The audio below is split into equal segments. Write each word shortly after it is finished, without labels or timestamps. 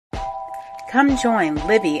Come join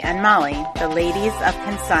Libby and Molly, the ladies of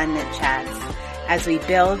Consignment Chats, as we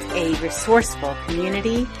build a resourceful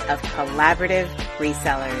community of collaborative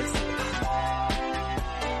resellers.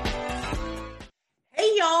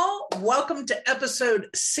 Hey y'all, welcome to episode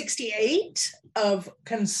 68 of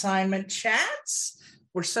Consignment Chats.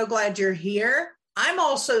 We're so glad you're here. I'm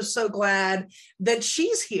also so glad that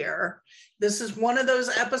she's here. This is one of those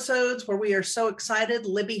episodes where we are so excited.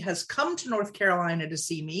 Libby has come to North Carolina to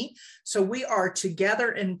see me. So we are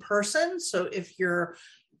together in person. So if you're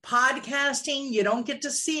podcasting, you don't get to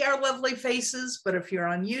see our lovely faces. But if you're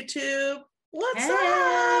on YouTube, what's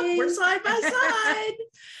up? We're side by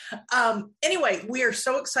side. Anyway, we are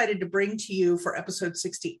so excited to bring to you for episode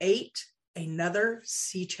 68, another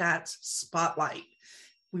C-Chats Spotlight.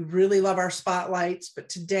 We really love our spotlights, but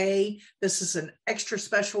today this is an extra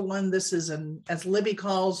special one. This is as Libby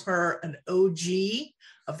calls her, an OG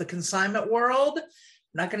of the consignment world. I'm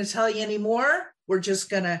not going to tell you anymore. We're just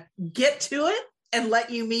going to get to it and let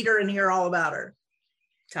you meet her and hear all about her.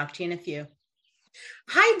 Talk to you in a few.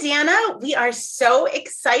 Hi, Dana. We are so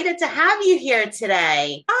excited to have you here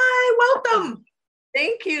today. Hi, welcome.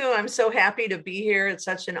 Thank you. I'm so happy to be here. It's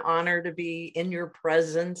such an honor to be in your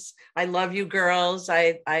presence. I love you girls.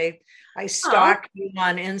 I stalk you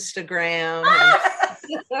on Instagram.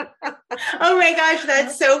 Oh my gosh,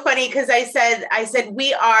 that's so funny because I said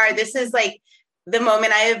this is like the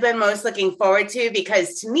moment I have been most looking forward to,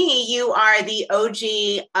 because to me, you are the OG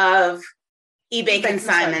of eBay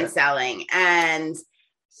consignment selling. And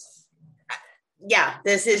yeah,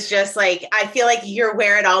 this is just like, I feel like you're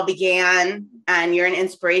where it all began, and you're an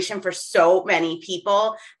inspiration for so many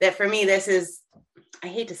people that for me, this is, I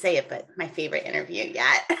hate to say it, but my favorite interview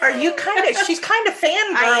yet. Are you she's kind of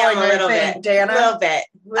fangirling? I am a little bit, Dana. A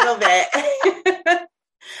little bit.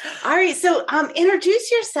 All right. So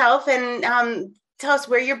introduce yourself and tell us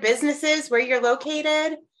where your business is, where you're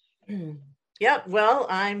located. Yep. Well,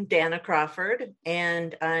 I'm Dana Crawford,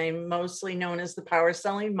 and I'm mostly known as the Power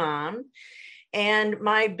Selling Mom. And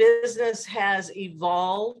my business has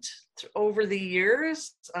evolved over the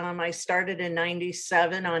years. I started in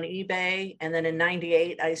 97 on eBay. And then in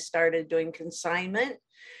 98, I started doing consignment.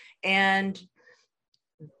 And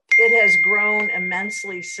it has grown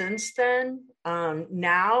immensely since then.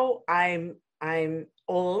 Now I'm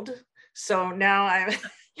old. So now I'm...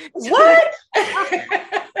 What? So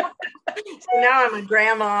now I'm a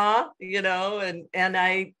grandma, and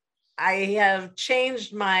I have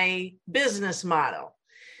changed my business model.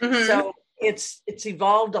 Mm-hmm. So it's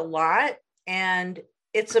evolved a lot, and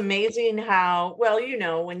it's amazing how,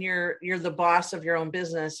 when you're the boss of your own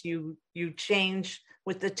business, you change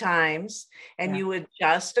with the times, and you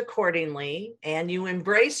adjust accordingly, and you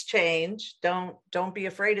embrace change. Don't be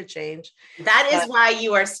afraid of change. That is why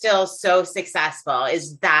you are still so successful.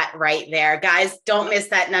 Is that right there? Guys, don't miss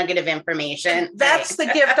that nugget of information. That's the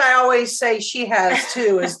gift I always say she has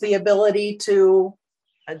too, is the ability to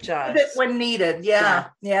adjust it when needed. Yeah.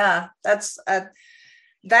 That's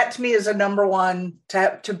that to me is a number one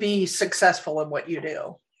to be successful in what you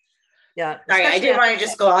do. Yeah. Sorry, I didn't want to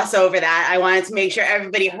just gloss over that. I wanted to make sure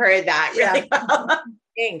everybody heard that really well.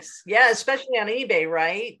 Thanks. Yeah, especially on eBay,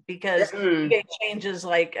 right? Because eBay changes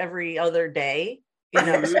like every other day,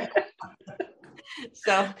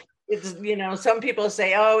 So it's, some people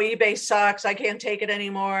say, oh, eBay sucks, I can't take it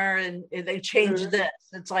anymore. And they change this.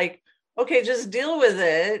 It's like, okay, just deal with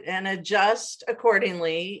it and adjust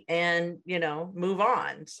accordingly and, move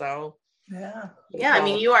on. So Yeah. I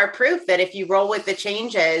mean, you are proof that if you roll with the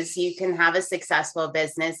changes, you can have a successful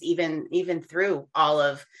business, even through all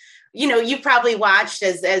of, you've probably watched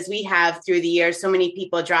as we have through the years, so many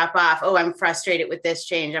people drop off. Oh, I'm frustrated with this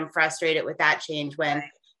change. I'm frustrated with that change. When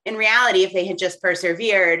in reality, if they had just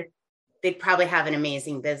persevered, they'd probably have an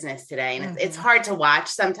amazing business today. And it's hard to watch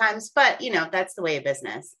sometimes, but that's the way of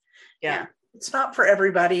business. Yeah. It's not for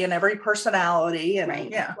everybody and every personality. And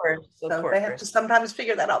right. Of course. They have to sometimes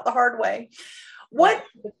figure that out the hard way. What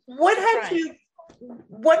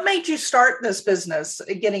made you start this business,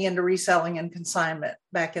 getting into reselling and consignment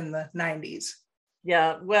back in the 90s?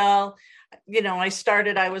 Yeah. Well,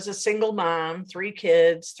 I was a single mom, 3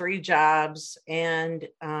 kids, 3 jobs. And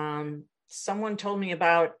someone told me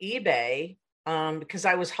about eBay because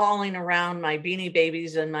I was hauling around my Beanie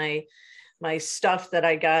Babies and my stuff that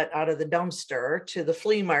I got out of the dumpster to the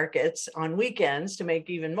flea markets on weekends to make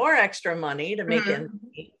even more extra money to make ends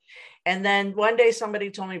meet. And then one day somebody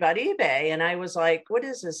told me about eBay, and I was like, what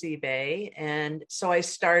is this eBay? And so I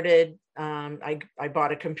started, I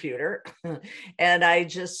bought a computer and I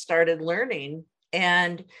just started learning.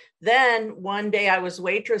 And then one day I was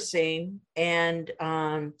waitressing, and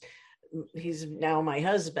he's now my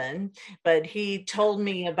husband, but he told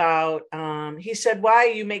me about, he said, why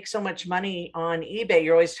you make so much money on eBay?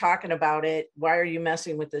 You're always talking about it. Why are you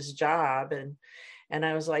messing with this job? And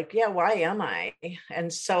I was like, yeah, why am I?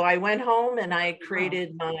 And so I went home and I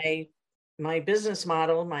created my business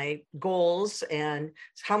model, my goals, and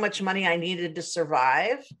how much money I needed to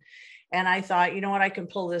survive. And I thought, you know what, I can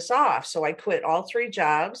pull this off. So I quit all 3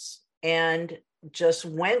 jobs and just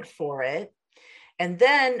went for it. And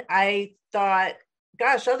then I thought,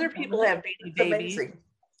 gosh, other people have babies.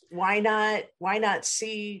 Why not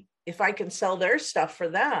see if I can sell their stuff for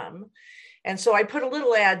them? And so I put a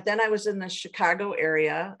little ad. Then I was in the Chicago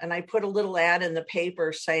area and I put a little ad in the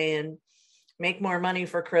paper saying, make more money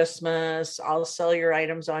for Christmas. I'll sell your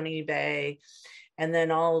items on eBay. And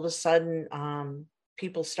then all of a sudden,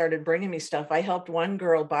 people started bringing me stuff. I helped one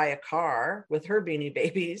girl buy a car with her Beanie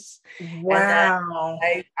Babies. Wow.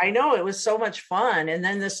 I know, it was so much fun. And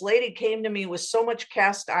then this lady came to me with so much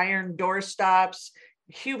cast iron door stops,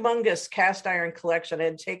 humongous cast iron collection. I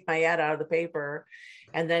had to take my ad out of the paper.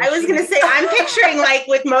 And then I was going to say, I'm picturing like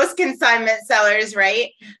with most consignment sellers, right?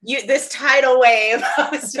 This tidal wave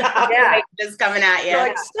of stuff just coming at you.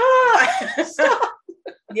 Like, stop.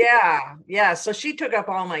 Yeah. So she took up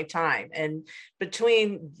all my time, and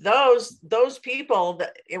between those people,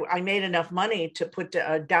 I made enough money to put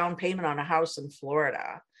a down payment on a house in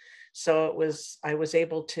Florida. So I was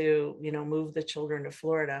able to, move the children to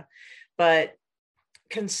Florida. But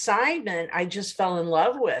consignment, I just fell in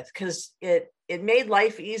love with because it made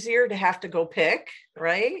life easier to have to go pick,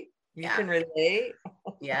 right? You can relate.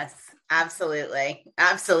 Yes, absolutely.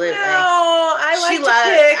 Absolutely. Oh, I like to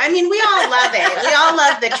pick. I mean, we all love it. We all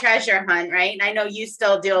love the treasure hunt, right? And I know you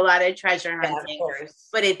still do a lot of treasure hunting,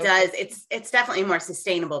 but it's definitely a more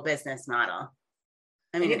sustainable business model.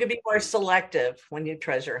 I mean, you can be more selective when you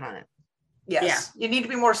treasure hunt. Yes, you need to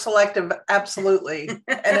be more selective. Absolutely.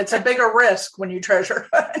 And it's a bigger risk when you treasure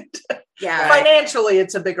hunt. Yeah. Financially,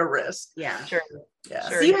 it's a bigger risk. Yeah. Sure. Yeah.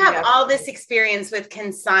 So you have all this experience with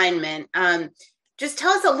consignment. Just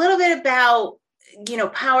tell us a little bit about,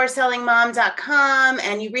 powersellingmom.com,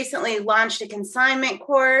 and you recently launched a consignment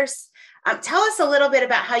course. Tell us a little bit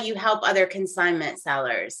about how you help other consignment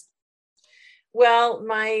sellers. Well,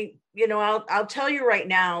 I'll tell you right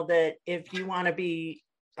now that if you want to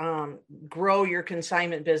grow your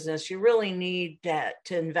consignment business, you really need to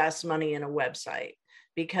invest money in a website,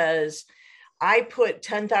 because I put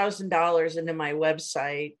 $10,000 into my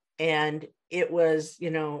website, and it was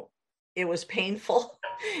painful,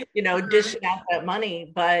 dishing out that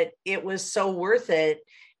money, but it was so worth it.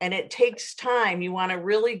 And it takes time. You want a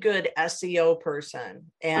really good SEO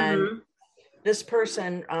person. And this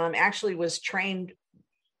person actually was trained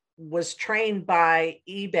by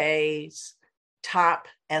eBay's top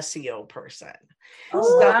SEO person.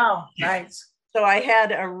 Oh, wow. Nice. So I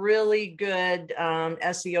had a really good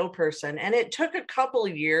SEO person, and it took a couple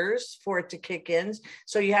of years for it to kick in.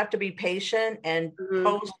 So you have to be patient and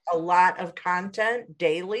post a lot of content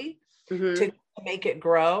daily to make it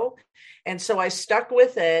grow. And so I stuck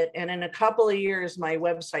with it. And in a couple of years, my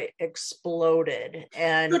website exploded.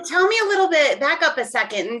 And so tell me a little bit, back up a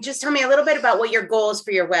second, and just tell me a little bit about what your goals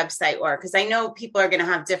for your website were. Because I know people are going to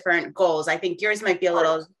have different goals. I think yours might be a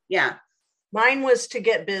little, Mine was to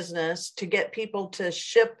get business, to get people to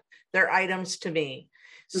ship their items to me.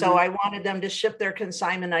 So I wanted them to ship their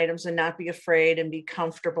consignment items and not be afraid and be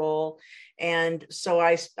comfortable. And so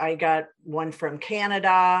I got one from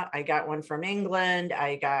Canada. I got one from England.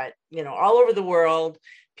 I got, all over the world.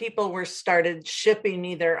 People started shipping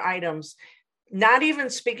me their items, not even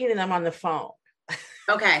speaking to them on the phone.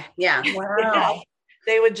 Okay. Yeah. Wow.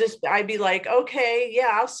 They would I'd be like, okay, yeah,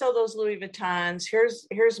 I'll sell those Louis Vuittons.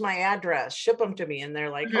 Here's my address, ship them to me. And they're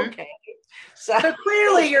like, okay. So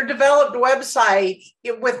clearly your developed website,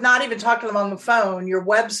 with not even talking to them on the phone, your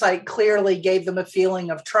website clearly gave them a feeling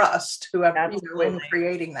of trust in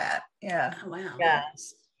creating that. Yeah. Oh, wow.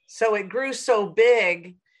 Yes. So it grew so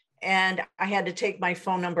big, and I had to take my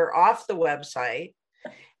phone number off the website,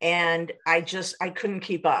 and I couldn't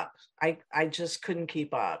keep up. I just couldn't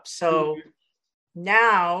keep up. So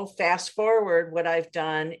now, fast forward, what I've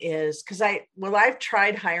done is, I've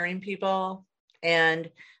tried hiring people,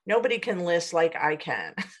 and nobody can list like I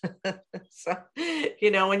can. So,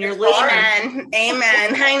 when you're listening.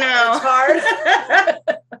 Amen. I know. It's hard.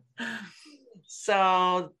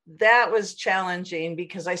 So that was challenging,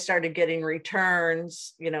 because I started getting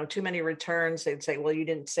returns, too many returns. They'd say, well, you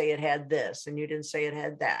didn't say it had this, and you didn't say it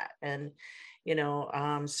had that. And,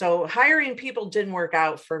 so hiring people didn't work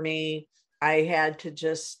out for me. I had to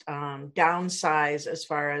just downsize as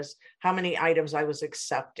far as how many items I was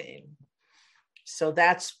accepting. So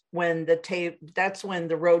that's when that's when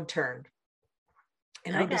the road turned.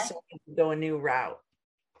 And I Okay. decided to go a new route.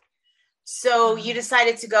 So you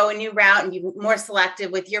decided to go a new route and be more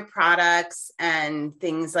selective with your products and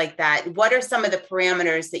things like that. What are some of the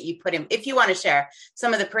parameters that you put in, if you want to share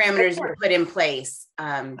some of the parameters you put in place?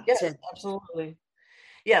 Yes, absolutely.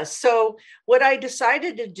 Yes. So what I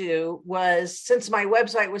decided to do was, since my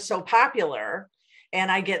website was so popular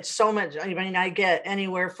and I get so much, I mean, I get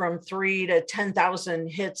anywhere from 3,000 to 10,000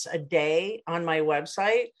 hits a day on my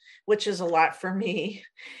website, which is a lot for me.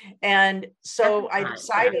 And so I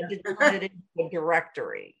decided to turn it into a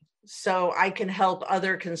directory so I can help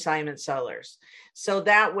other consignment sellers. So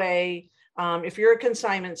that way, if you're a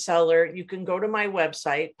consignment seller, you can go to my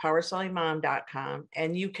website, powersellingmom.com,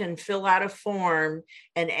 and you can fill out a form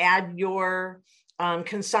and add your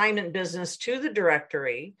consignment business to the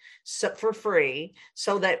directory for free,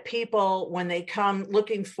 so that people, when they come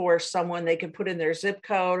looking for someone, they can put in their zip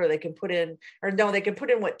code, or they can put in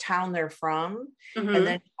what town they're from, and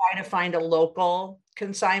then try to find a local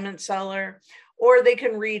consignment seller. Or they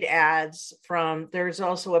can read ads there's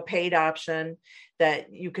also a paid option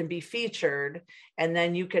that you can be featured, and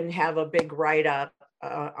then you can have a big write-up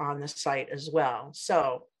on the site as well.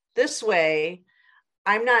 So this way,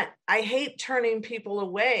 I hate turning people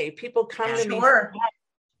away. People come to me,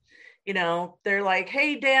 they're like,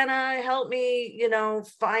 hey, Dana, help me,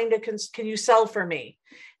 find can you sell for me?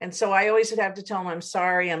 And so I always would have to tell them, I'm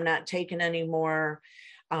sorry, I'm not taking any more.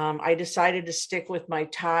 I decided to stick with my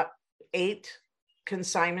top 8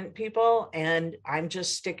 consignment people, and I'm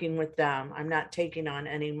just sticking with them. I'm not taking on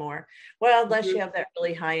any more. Well, unless you have that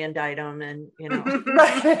really high-end item, and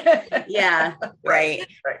yeah, right.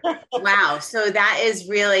 Wow. So that is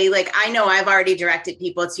really, like, I know I've already directed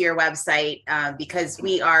people to your website because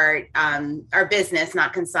we are our business,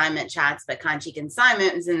 not Consignment Chats, but Conchi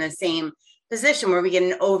Consignment, is in the same position where we get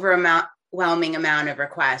an overwhelming amount of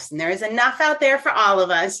requests, and there is enough out there for all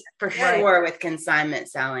of us, for sure, with consignment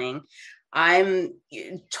selling. I'm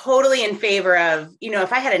totally in favor of,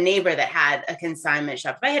 if I had a neighbor that had a consignment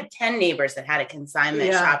shop, if I had 10 neighbors that had a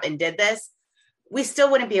consignment shop and did this, we still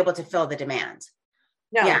wouldn't be able to fill the demand.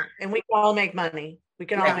 No, and we can all make money.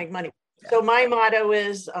 All make money. So my motto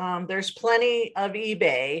is, there's plenty of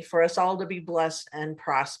eBay for us all to be blessed and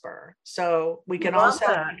prosper. So we can all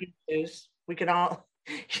sell shoes. We can all,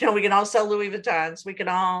 we can all sell Louis Vuittons. We can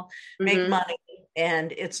all make money.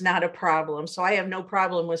 And it's not a problem. So I have no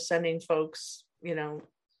problem with sending folks,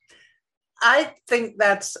 I think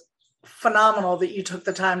that's phenomenal that you took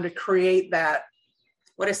the time to create that.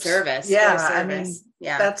 What a service. Yeah. What a service. I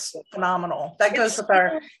mean, that's phenomenal. That goes with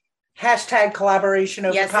our hashtag collaboration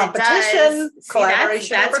over competition.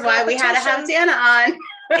 Collaboration. That's why we had to have Dana on.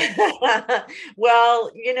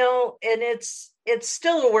 Well, and it's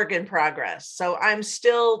still a work in progress. So I'm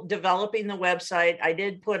still developing the website. I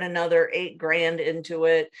did put another $8,000 into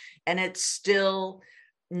it, and it's still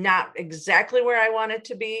not exactly where I want it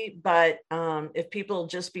to be. But if people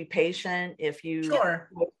just be patient, if your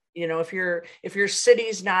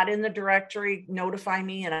city's not in the directory, notify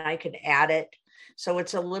me and I can add it. So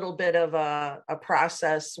it's a little bit of a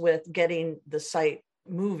process with getting the site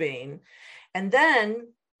moving. And then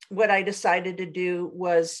what I decided to do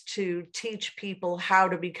was to teach people how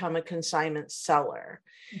to become a consignment seller.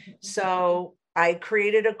 So I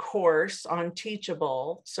created a course on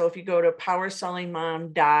Teachable. So if you go to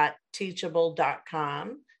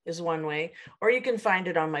powersellingmom.teachable.com is one way, or you can find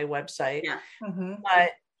it on my website. Yeah.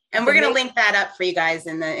 And we're going to link that up for you guys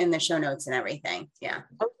in the show notes and everything. Yeah.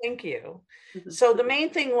 Oh, thank you. So the main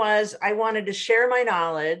thing was I wanted to share my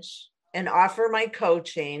knowledge and offer my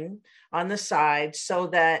coaching on the side so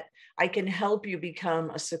that I can help you become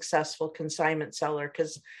a successful consignment seller.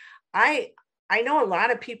 Because I know a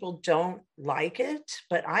lot of people don't like it,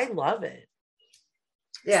 but I love it.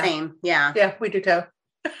 Yeah. Same. Yeah. Yeah, we do too.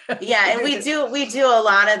 Yeah, and we do a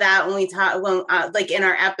lot of that when we talk, like in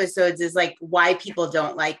our episodes, is like why people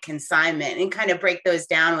don't like consignment, and kind of break those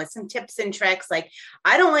down with some tips and tricks. Like,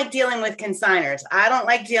 I don't like dealing with consigners. I don't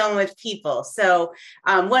like dealing with people. So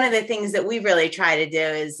one of the things that we really try to do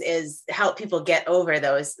is help people get over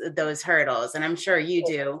those hurdles, and I'm sure you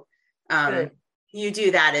do. You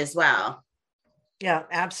do that as well. Yeah,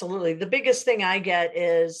 absolutely. The biggest thing I get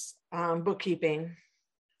is bookkeeping.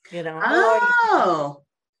 Oh,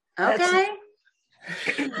 okay.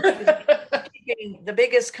 The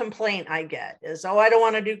biggest complaint I get is, I don't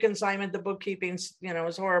want to do consignment. The bookkeeping, is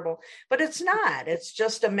horrible. But it's not. It's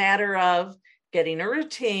just a matter of getting a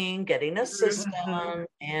routine, getting a system,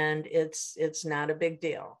 and it's not a big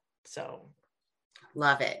deal. So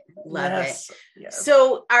Love it. Love Yes. it. Yes.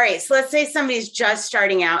 So, all right. So let's say somebody's just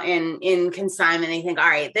starting out in consignment. And they think, all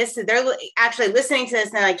right, they're actually listening to this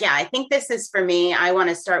and they're like, yeah, I think this is for me. I want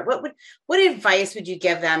to start. What advice would you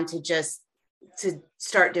give them to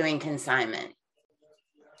start doing consignment?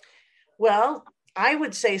 Well, I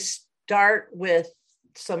would say start with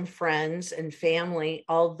some friends and family,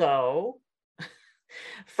 although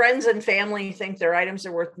friends and family think their items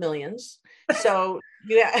are worth millions. So,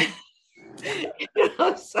 yeah.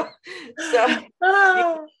 That's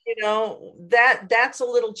a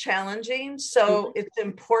little challenging. So it's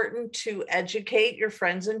important to educate your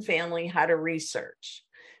friends and family how to research,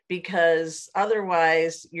 because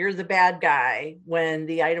otherwise you're the bad guy when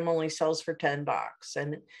the item only sells for $10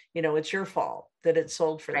 and it's your fault that it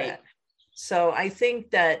sold for that. So I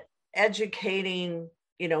think that educating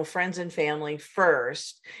friends and family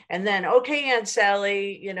first, and then, okay, Aunt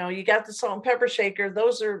Sally, you got the salt and pepper shaker.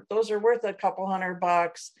 Those are worth a couple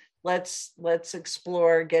 $100. Let's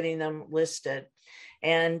explore getting them listed.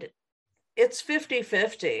 And it's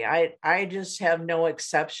 50-50. I just have no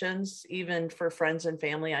exceptions. Even for friends and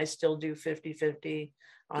family, I still do 50-50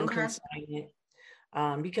 on consignment,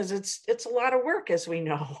 because it's a lot of work, as we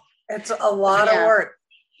know. It's a lot of work.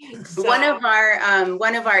 So, one of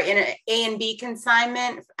our A and B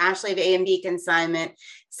consignment, Ashley of A and B consignment,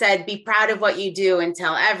 said, be proud of what you do and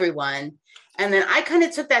tell everyone. And then I kind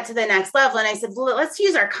of took that to the next level. And I said, well, let's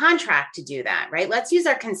use our contract to do that, right? Let's use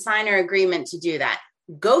our consignor agreement to do that.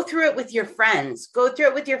 Go through it with your friends, go through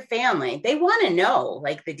it with your family. They want to know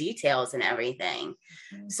like the details and everything.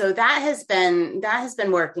 Mm-hmm. So that has been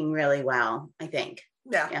working really well, I think.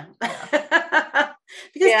 Yeah. Because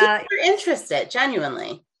people are interested,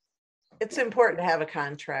 genuinely. It's important to have a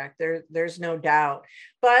contract. There's no doubt.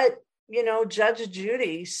 But, Judge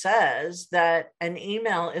Judy says that an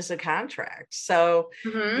email is a contract. So,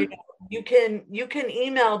 you can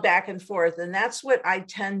email back and forth. And that's what I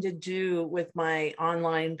tend to do with my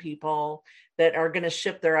online people that are going to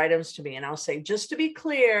ship their items to me. And I'll say, just to be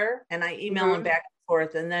clear, and I email them back and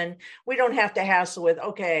forth. And then we don't have to hassle with,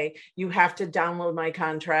 okay, you have to download my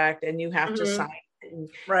contract and you have to sign it. And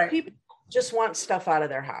people just want stuff out of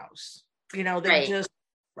their house. They just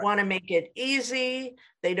want to make it easy.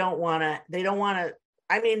 They don't want to,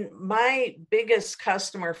 I mean, my biggest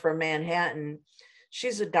customer from Manhattan,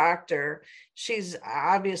 she's a doctor. She's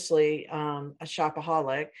obviously a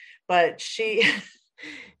shopaholic, but she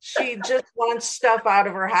just wants stuff out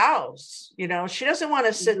of her house. She doesn't want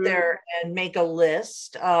to sit there and make a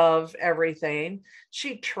list of everything.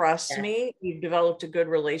 She trusts me. We've developed a good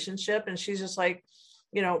relationship, and she's just like,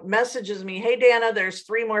 messages me, hey, Dana, there's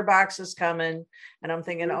 3 more boxes coming. And I'm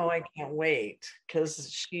thinking, oh, I can't wait,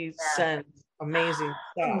 because she sends amazing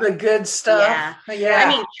stuff. The good stuff. Yeah. I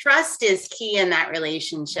mean, trust is key in that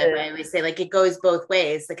relationship. I always say, like, it goes both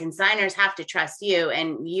ways. The consigners have to trust you,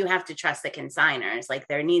 and you have to trust the consigners. Like,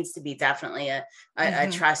 there needs to be definitely a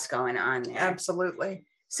trust going on there. Absolutely.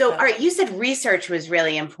 So, all right, you said research was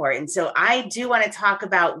really important. So I do want to talk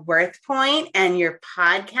about WorthPoint and your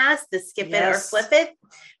podcast, the Skip It or Flip It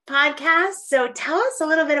podcast. So tell us a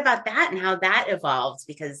little bit about that and how that evolved,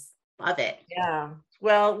 because love it. Yeah.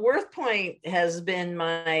 Well, WorthPoint has been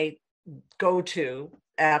my go-to.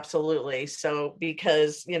 Absolutely. So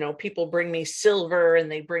because, people bring me silver and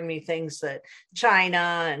they bring me things that China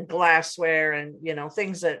and glassware and,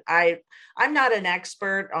 things that I'm not an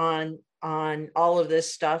expert on all of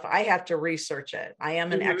this stuff. I have to research it. I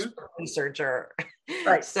am an expert researcher.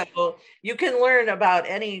 Right. So you can learn about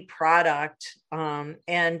any product.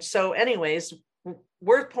 And so anyways,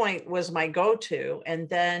 WorthPoint was my go-to. And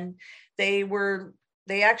then they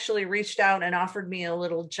actually reached out and offered me a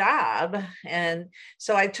little job. And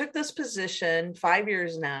so I took this position 5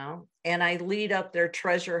 years now, and I lead up their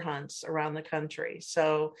treasure hunts around the country.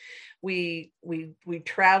 So we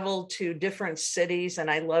travel to different cities,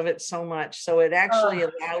 and I love it so much. So it actually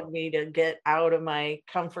allowed me to get out of my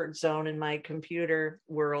comfort zone in my computer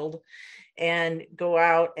world and go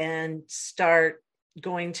out and start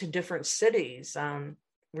going to different cities. I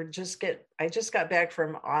just got back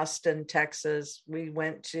from Austin, Texas. We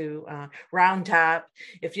went to Round Top.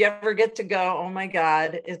 If you ever get to go, oh my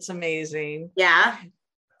God, it's amazing. Yeah.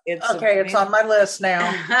 It's on my list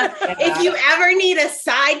now. If you ever need a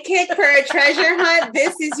sidekick for a treasure hunt,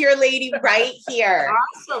 this is your lady right here.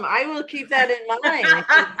 Awesome. I will keep that in mind.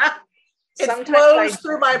 It flows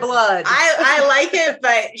through my blood. I like it,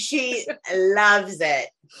 but she loves it.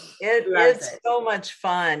 It's so much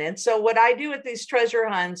fun. And so what I do with these treasure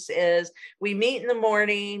hunts is we meet in the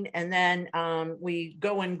morning, and then we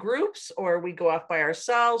go in groups, or we go off by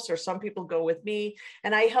ourselves, or some people go with me,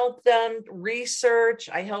 and I help them research.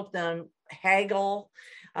 I help them haggle.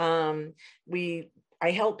 I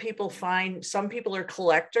help people find, some people are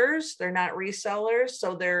collectors, they're not resellers.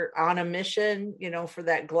 So they're on a mission, for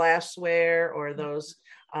that glassware or those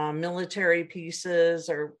military pieces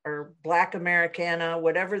or Black Americana,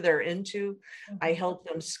 whatever they're into. I help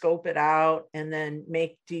them scope it out and then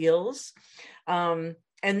make deals. And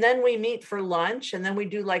then we meet for lunch, and then we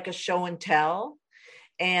do like a show and tell.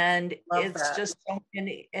 And just,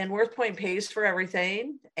 and WorthPoint pays for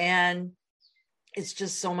everything. And it's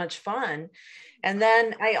just so much fun. And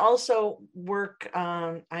then I also work,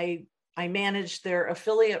 I manage their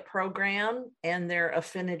affiliate program and their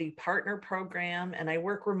affinity partner program. And I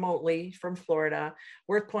work remotely from Florida.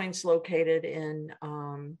 WorthPoint's located in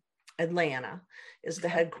Atlanta is the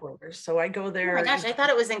headquarters. So I go there. Oh my gosh, I thought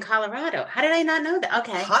it was in Colorado. How did I not know that?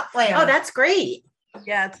 Okay. Hotland. Oh, that's great.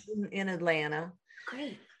 Yeah, it's in Atlanta.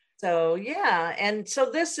 Great. So yeah. And so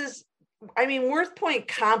this is, WorthPoint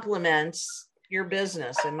complements your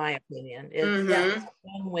business, in my opinion. It's a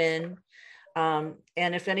win-win. And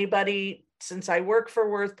if anybody, since I work for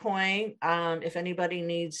WorthPoint, if anybody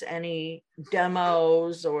needs any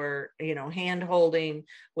demos or, hand holding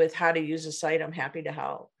with how to use a site, I'm happy to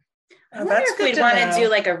help. I wonder if we'd want to do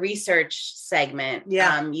like a research segment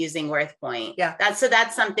using WorthPoint. Yeah.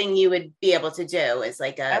 That's something you would be able to do, is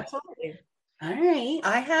like a. Absolutely. All right.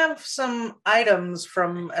 I have some items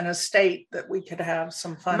from an estate that we could have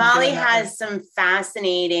some fun. Molly has some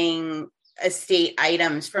fascinating estate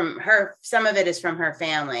items from her. Some of it is from her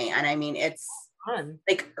family. And it's fun.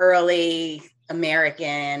 Like early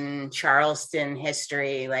American Charleston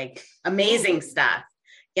history, like amazing stuff.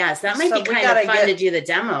 Yeah, so that might be kind of fun to do the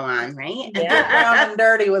demo on, right? Yeah. Get down and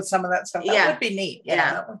dirty with some of that stuff. That would be neat.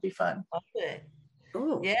 Yeah, that would be fun. Okay.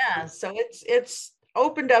 Ooh. Yeah, so it's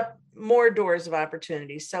opened up more doors of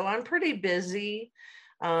opportunity. So I'm pretty busy.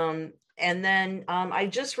 And then I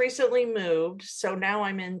just recently moved. So now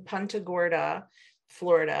I'm in Punta Gorda,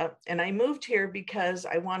 Florida. And I moved here because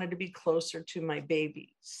I wanted to be closer to my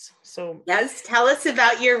babies. So yes, tell us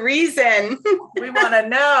about your reason. We want to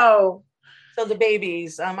know. So the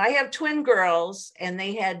babies, I have twin girls, and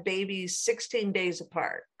they had babies 16 days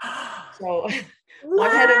apart. So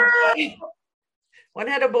one had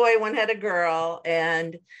a boy, one had a girl,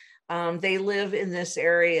 and they live in this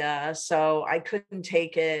area. So I couldn't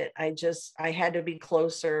take it. I had to be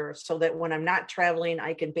closer so that when I'm not traveling,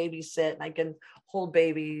 I can babysit and I can hold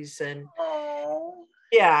babies. And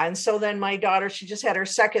yeah. And so then my daughter, she just had her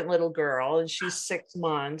second little girl, and she's 6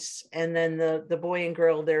 months. And then the boy and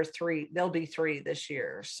girl, they'll be 3 this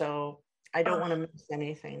year. So I don't want to miss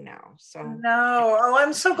anything now. So no. Oh,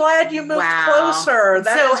 I'm so glad you moved closer.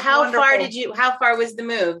 So how far was the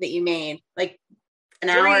move that you made? Like an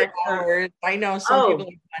 3 hour? hours. I know some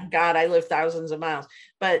people, God, I live thousands of miles,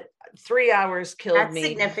 but 3 hours killed me. That's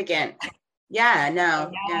significant. Yeah,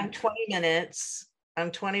 no. I'm 20 minutes. I'm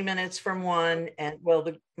 20 minutes from one, and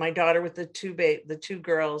my daughter with the two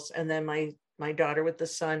girls, and then my daughter with the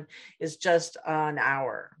son is just an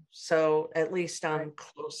hour. So at least I'm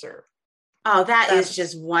closer. Oh, that's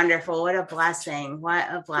just wonderful. What a blessing. What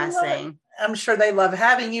a blessing. I'm sure they love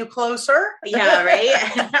having you closer. Yeah,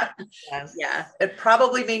 right? Yes. Yeah. It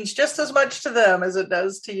probably means just as much to them as it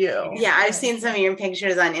does to you. Yeah, I've seen some of your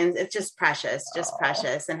pictures it's just precious,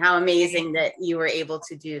 precious. And how amazing that you were able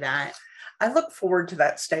to do that. I look forward to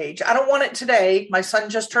that stage. I don't want it today. My son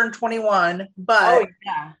just turned 21, but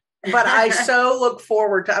but I so look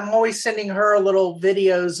forward to, I'm always sending her little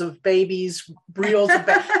videos of babies, reels of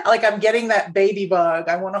like I'm getting that baby bug.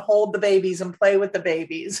 I want to hold the babies and play with the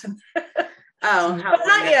babies. Oh, but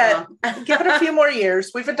not yet. Give it a few more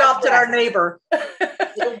years. We've adopted our neighbor.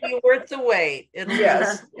 It'll be worth the wait.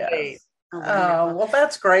 Yes. Oh, well,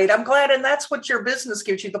 that's great. I'm glad. And that's what your business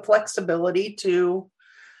gives you, the flexibility to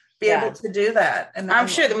be able to do that. And I'm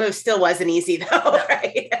sure the move still wasn't easy though,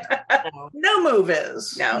 right? No move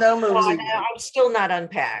is. No move is. I'm still not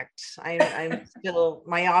unpacked. I'm still,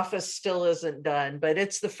 my office still isn't done, but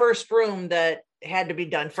it's the first room that had to be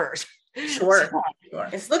done first. Sure.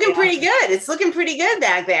 It's looking pretty good. It's looking pretty good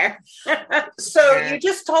back there. So you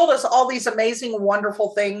just told us all these amazing,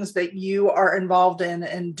 wonderful things that you are involved in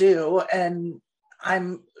and do, and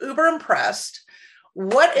I'm uber impressed.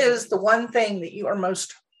 What is the one thing that you are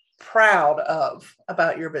most proud of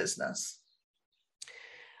about your business?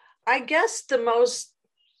 I guess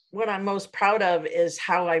what I'm most proud of is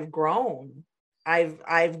how I've grown.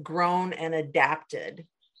 I've grown and adapted.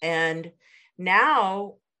 And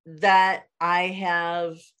now that I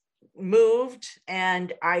have moved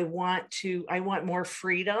and I want more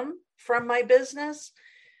freedom from my business,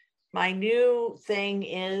 my new thing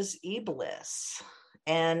is eBliss.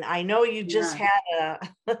 And I know you just had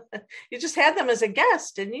you just had them as a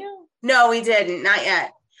guest, didn't you? No, we didn't. Not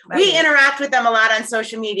yet. We interact with them a lot on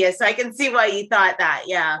social media, so I can see why you thought that.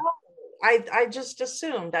 Yeah. I just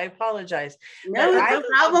assumed. I apologize. No, no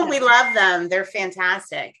problem. We love them. They're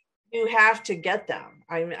fantastic. You have to get them.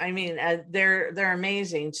 I mean, they're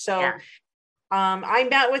amazing. So I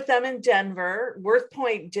met with them in Denver.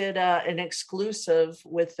 WorthPoint did an exclusive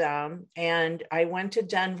with them, and I went to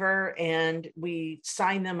Denver and we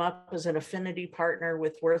signed them up as an affinity partner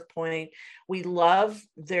with WorthPoint. We love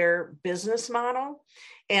their business model.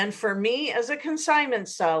 And for me as a consignment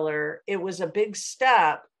seller, it was a big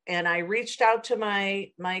step. And I reached out to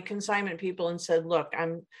my consignment people and said, look,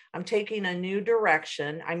 I'm taking a new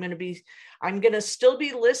direction. I'm going to still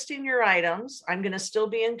be listing your items. I'm going to still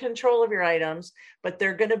be in control of your items, but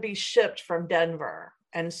they're going to be shipped from Denver.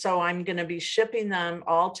 And so I'm going to be shipping them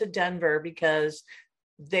all to Denver because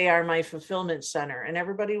they are my fulfillment center. And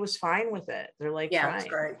everybody was fine with it. They're like, yeah, fine. That's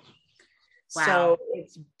great. Wow. So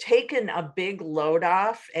it's taken a big load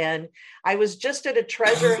off. And I was just at a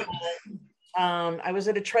treasure hunt. I was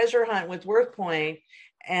at a treasure hunt with WorthPoint,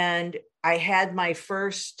 and I had my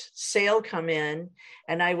first sale come in,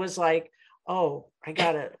 and I was like, oh, I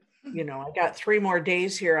got 3 more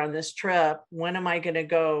days here on this trip. When am I going to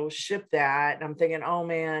go ship that? And I'm thinking, oh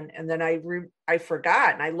man. And then I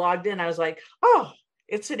forgot, and I logged in. I was like, oh,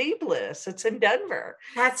 it's at eBliss. It's in Denver.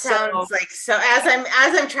 That sounds like, so as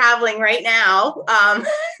I'm traveling right now,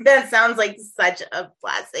 that sounds like such a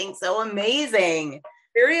blessing. So amazing.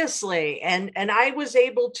 Seriously. And I was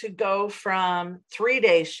able to go from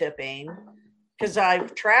 3-day shipping because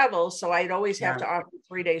I've traveled. So I'd always have to offer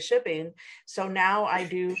 3-day shipping. So now I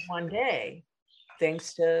do 1 day,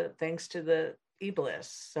 thanks to the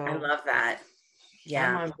eBliss. So I love that. Yeah.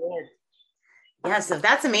 I'm on board. Yeah. So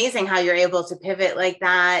that's amazing how you're able to pivot like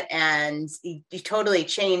that. And you totally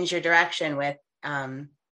change your direction with, one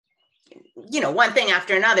thing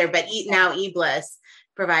after another, but now eBliss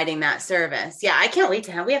providing that service. Yeah, I can't wait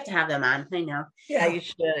we have to have them on. I know. Yeah, you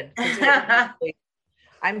should.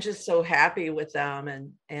 I'm just so happy with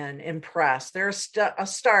them and impressed. They're a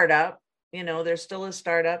startup, they're still a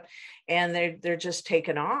startup, and they're just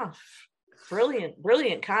taking off.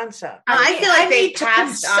 Brilliant concept. I feel like they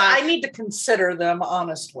passed off. I need to consider them,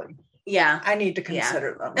 honestly. Yeah. I need to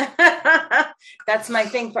consider them. That's my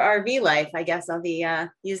thing for RV life. I guess I'll be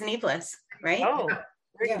using eBliss, right? Oh,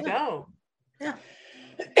 there you go. Yeah.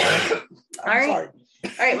 All right.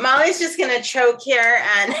 Molly's just gonna choke here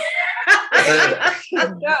and I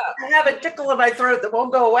have a tickle in my throat that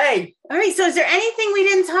won't go away. All right. So is there anything we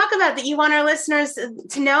didn't talk about that you want our listeners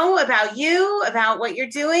to know about you, about what you're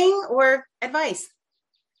doing, or advice?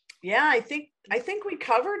 Yeah, I think we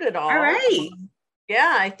covered it all. All right.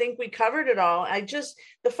 Yeah, I think we covered it all.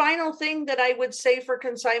 The final thing that I would say for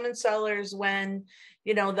consignment sellers when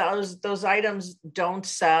those items don't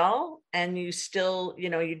sell and you still,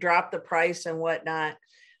 you drop the price and whatnot.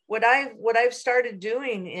 What I've started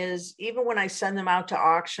doing is, even when I send them out to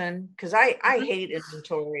auction, because I hate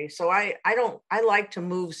inventory. So I like to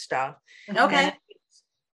move stuff. Okay. And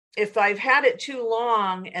if I've had it too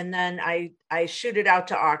long and then I shoot it out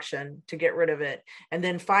to auction to get rid of it. And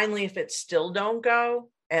then finally, if it still don't go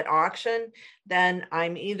at auction, then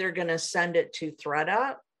I'm either going to send it to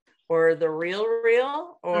ThredUp or The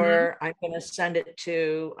RealReal, or I'm going to send it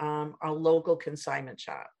to a local consignment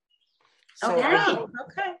shop. So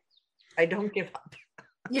I don't give up.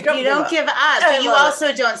 You don't give up, but you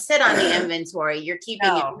also don't sit on the inventory. You're keeping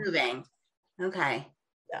it moving. Okay.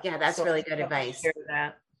 Yeah, that's really good advice.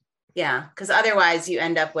 Yeah, because otherwise you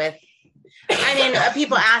end up with,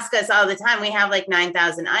 people ask us all the time, we have like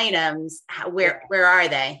 9,000 items. Where are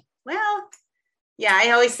they? Well, yeah,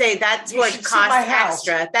 I always say that tour cost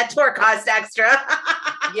extra. That tour cost extra.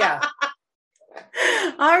 Yeah.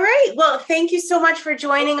 All right. Well, thank you so much for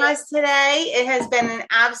joining us today. It has been an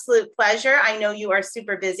absolute pleasure. I know you are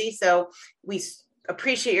super busy, so we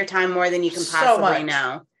appreciate your time more than you can possibly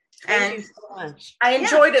know. Thank you so much. I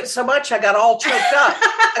enjoyed it so much. I got all choked up.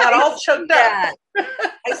 I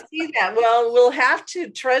see that. Well, we'll have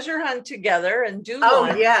to treasure hunt together and do one.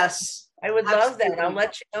 Oh, yes. I would love that. I'll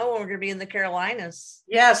let you know when we're going to be in the Carolinas.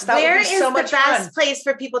 Yes. Where is the best place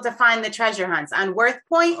for people to find the treasure hunts? On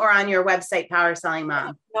WorthPoint or on your website, Power Selling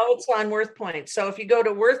Mom? No, it's on WorthPoint. So if you go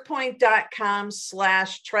to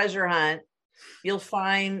worthpoint.com/treasure hunt, you'll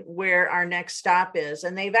find where our next stop is.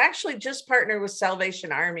 And they've actually just partnered with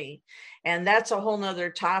Salvation Army. And that's a whole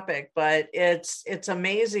nother topic, but it's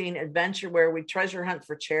amazing adventure where we treasure hunt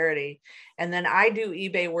for charity. And then I do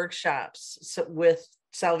eBay workshops with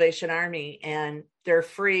Salvation Army, and they're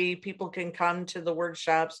free. People can come to the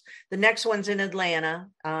workshops. The next one's in Atlanta.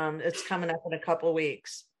 It's coming up in a couple of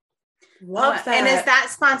weeks. Love that. And is that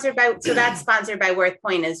sponsored by, so that's sponsored by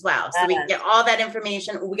WorthPoint as well. So we can get all that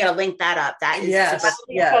information. We got to link that up. That is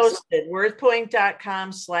posted,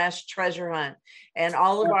 worthpoint.com/treasure hunt. And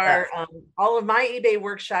all of all of my eBay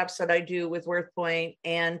workshops that I do with WorthPoint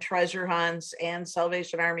and treasure hunts and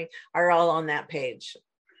Salvation Army are all on that page.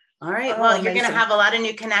 All right. Well, you're going to have a lot of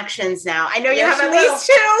new connections now. I know you have at least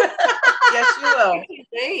two. Yes, you will. I can't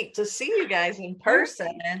wait to see you guys in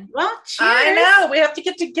person. Well, cheers. I know. We have to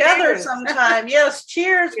get together sometime. Yes.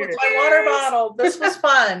 Cheers with my water bottle. This was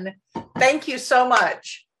fun. Thank you so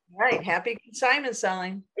much. All right. Happy consignment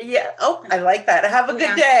selling. Yeah. Oh, I like that. Have a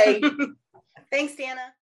good day. Thanks,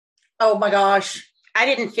 Dana. Oh my gosh. I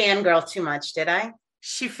didn't fangirl too much, did I?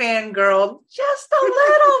 She fangirled just a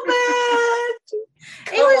little bit.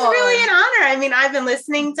 It was really an honor. I mean, I've been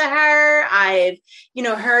listening to her. I've,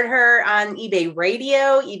 heard her on eBay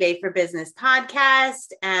Radio, eBay for Business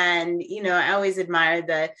podcast. And, I always admire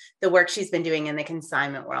the work she's been doing in the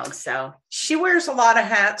consignment world. So she wears a lot of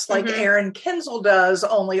hats like Erin Kinzel does,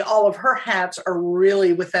 only all of her hats are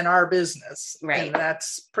really within our business. Right. And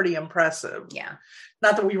that's pretty impressive. Yeah.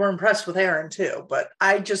 Not that we were impressed with Erin too, but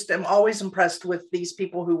I just am always impressed with these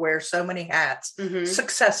people who wear so many hats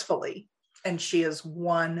successfully. And she is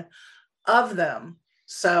one of them.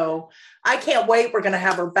 So I can't wait. We're going to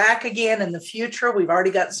have her back again in the future. We've already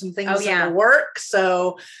got some things in the work.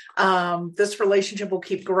 So this relationship will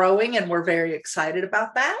keep growing and we're very excited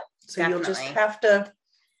about that. So You'll just have to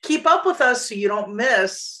keep up with us so you don't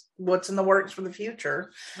miss what's in the works for the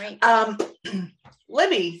future. Right.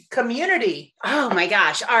 Libby, community. Oh my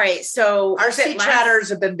gosh. All right. So RC chatters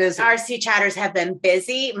have been busy. RC chatters have been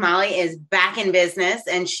busy. Molly is back in business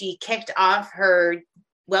and she kicked off her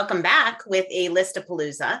welcome back with a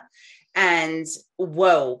Listapalooza. And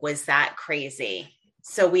whoa, was that crazy.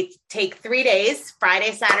 So we take 3 days,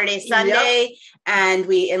 Friday, Saturday, Sunday, and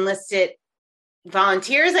we enlisted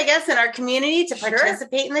volunteers, I guess, in our community to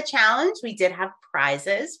participate in the challenge. We did have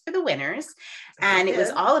prizes for the winners. And it was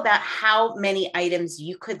all about how many items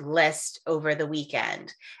you could list over the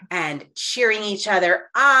weekend and cheering each other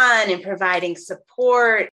on and providing support.